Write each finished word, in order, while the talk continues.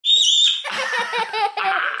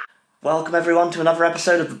Welcome everyone to another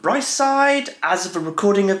episode of theBriceSide. As of the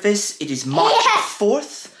recording of this, it is March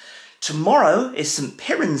 4th. Tomorrow is St.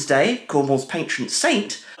 Piran's Day, Cornwall's patron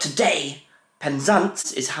saint. Today,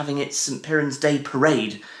 Penzance is having its St. Piran's Day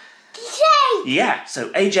parade. Yeah, so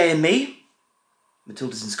AJ and me,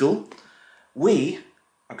 Matilda's in school, we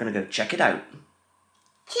are going to go check it out.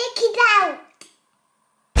 Check it out!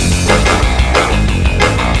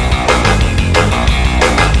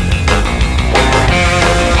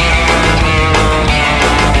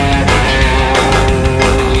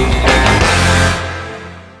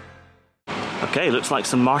 Okay, looks like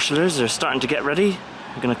some marshallers are starting to get ready.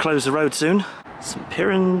 We're going to close the road soon. St.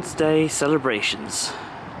 Piran's Day celebrations.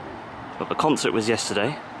 But the concert was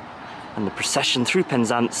yesterday, and the procession through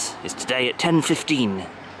Penzance is today at 10:15.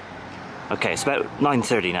 Okay, it's about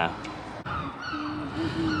 9:30 now.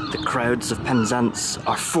 The crowds of Penzance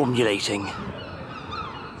are formulating.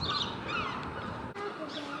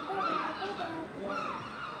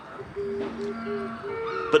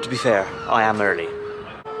 But to be fair, I am early.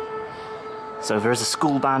 So there's a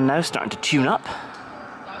school band now starting to tune up.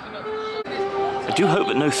 I do hope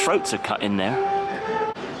that no throats are cut in there.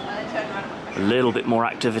 A little bit more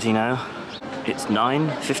activity now. It's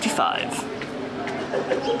 9:55.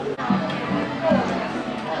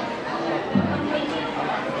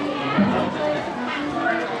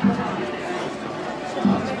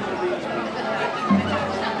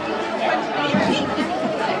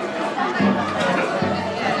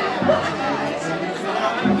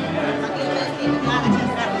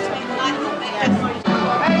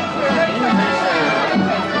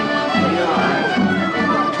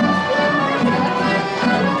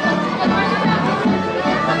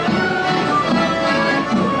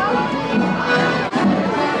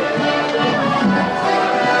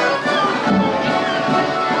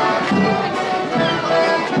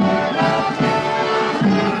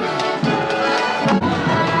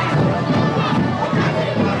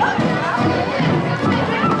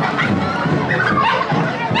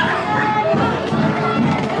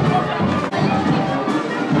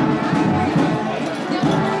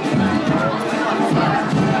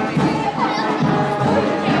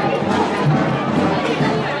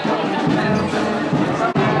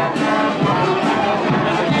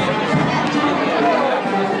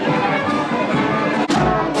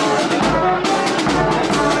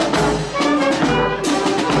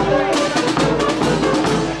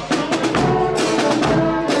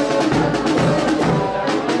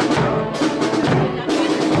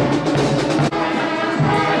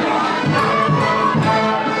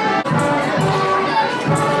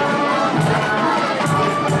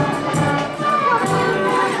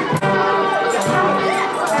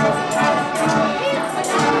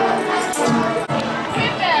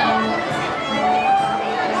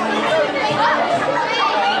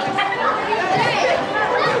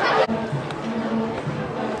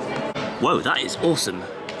 Whoa, that is awesome.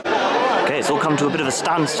 Okay, it's all come to a bit of a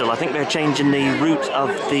standstill. I think they're changing the route of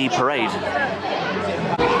the parade.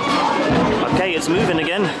 Okay, it's moving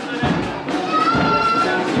again.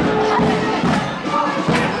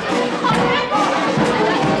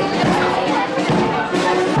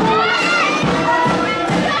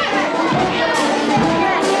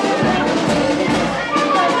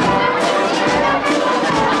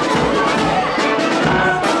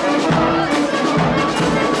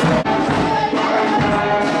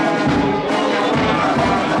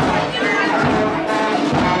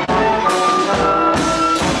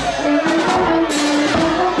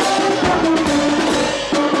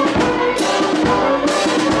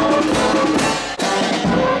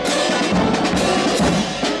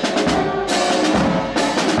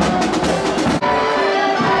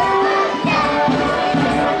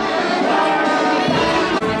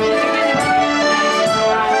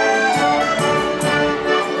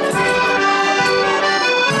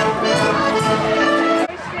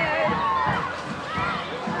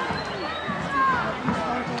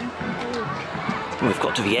 We've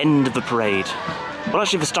got to the end of the parade. Well,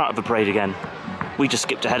 actually the start of the parade again. We just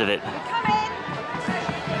skipped ahead of it.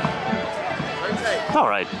 All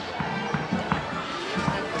right.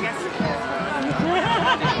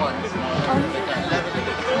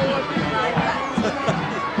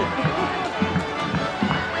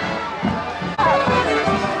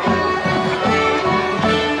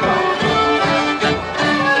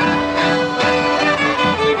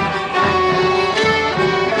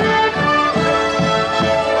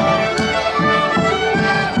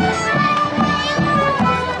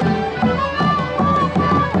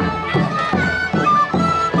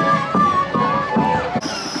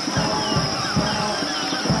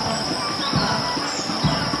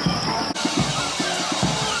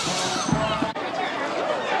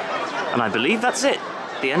 And I believe that's it.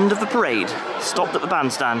 The end of the parade. Stopped at the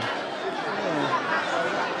bandstand.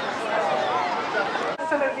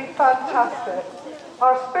 Absolutely fantastic.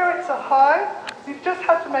 Our spirits are high. We've just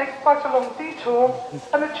had to make quite a long detour,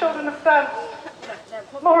 and the children have danced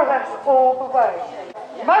more or less all the way.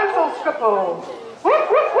 Mousel Scribble. Whoop,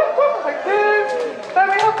 whoop, whoop, whoop. Thank you. Then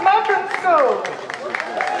we have Madron School.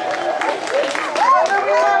 And then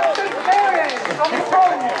we have St Mary's on the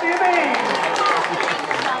front, TV.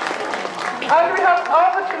 And we have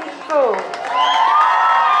Arlington School.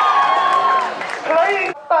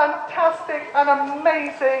 Playing fantastic and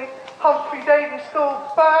amazing Humphrey Davy School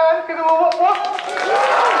band. Give them a what?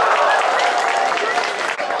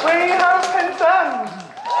 We have Penzance.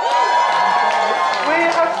 We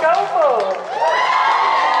have Cornwall.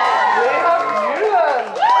 We have Piran.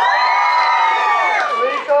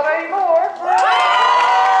 We've got a more.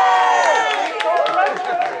 We've got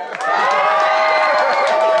Legend.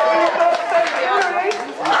 We've got St Mary's.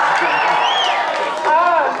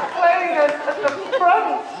 And playing us at the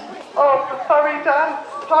front of the Furry dance.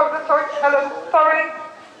 Helen Furry.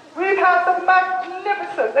 We've had the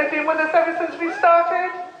magnificent. They've been with us ever since we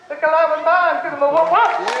started. The Galawan band. Give them a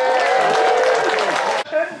what?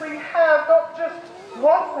 We have not just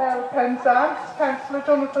one mayor of Penzance, Councillor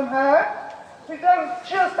Jonathan Hare. We don't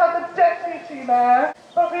just have the deputy mayor,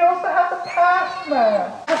 but we also have the past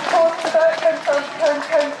mayor. Of course, without Penzance Town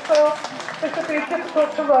Council, this would be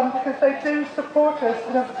difficult to run because they do support us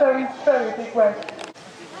in a very, very big way.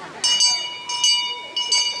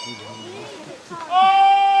 Oh,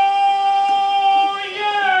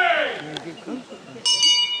 yeah!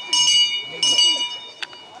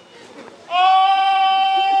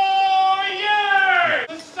 Oh, yeah!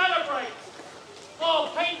 To celebrate our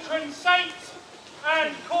patron saint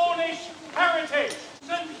and Cornish heritage,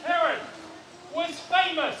 St Piran was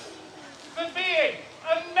famous for being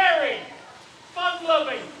a merry,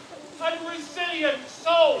 fun-loving and resilient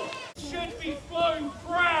soul. Should be flown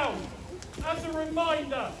proud as a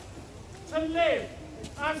reminder to live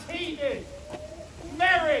as he did,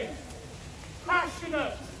 merry,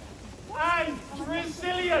 passionate and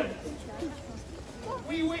resilient.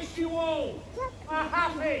 We wish you all a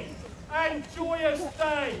happy and joyous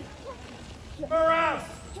day. For us,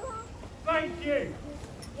 thank you,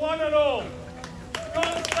 one and all.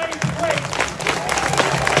 God stay quick.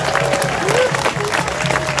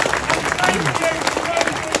 And thank you,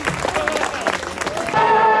 Rosie, for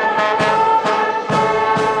listening.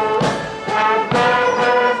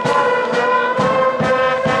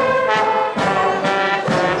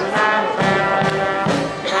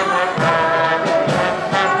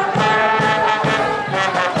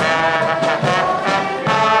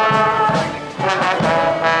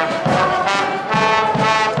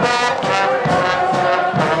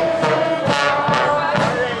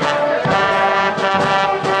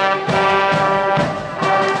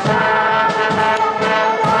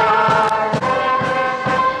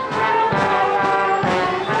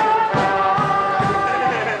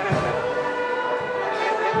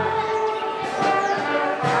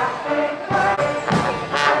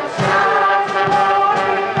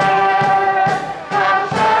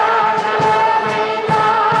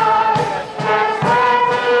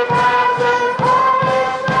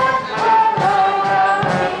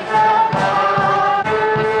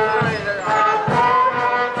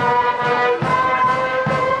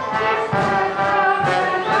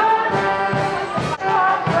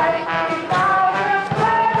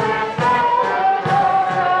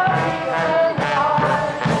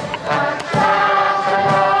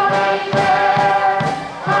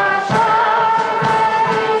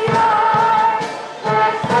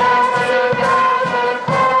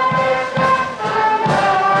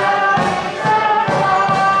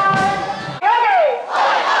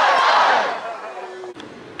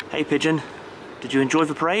 Hey Pigeon, did you enjoy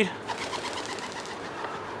the parade?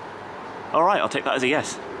 Alright, I'll take that as a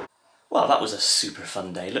yes. Well, that was a super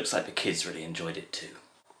fun day. Looks like the kids really enjoyed it too.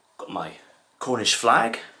 Got my Cornish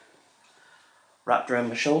flag wrapped around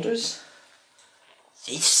my shoulders.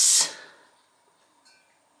 This.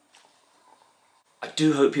 I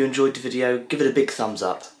do hope you enjoyed the video. Give it a big thumbs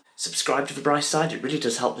up. Subscribe to theBriceSide, it really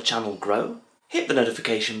does help the channel grow. Hit the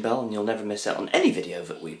notification bell and you'll never miss out on any video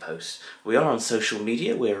that we post. We are on social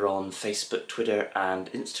media, we're on Facebook, Twitter and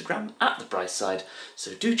Instagram at theBriceSide,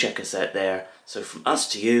 so do check us out there. So from us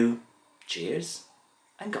to you, cheers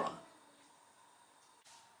and gone.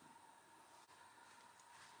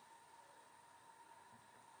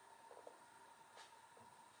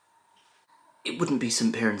 It wouldn't be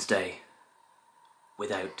St Piran's Day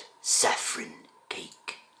without saffron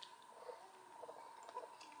cake.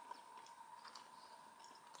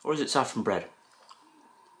 Or is it saffron bread?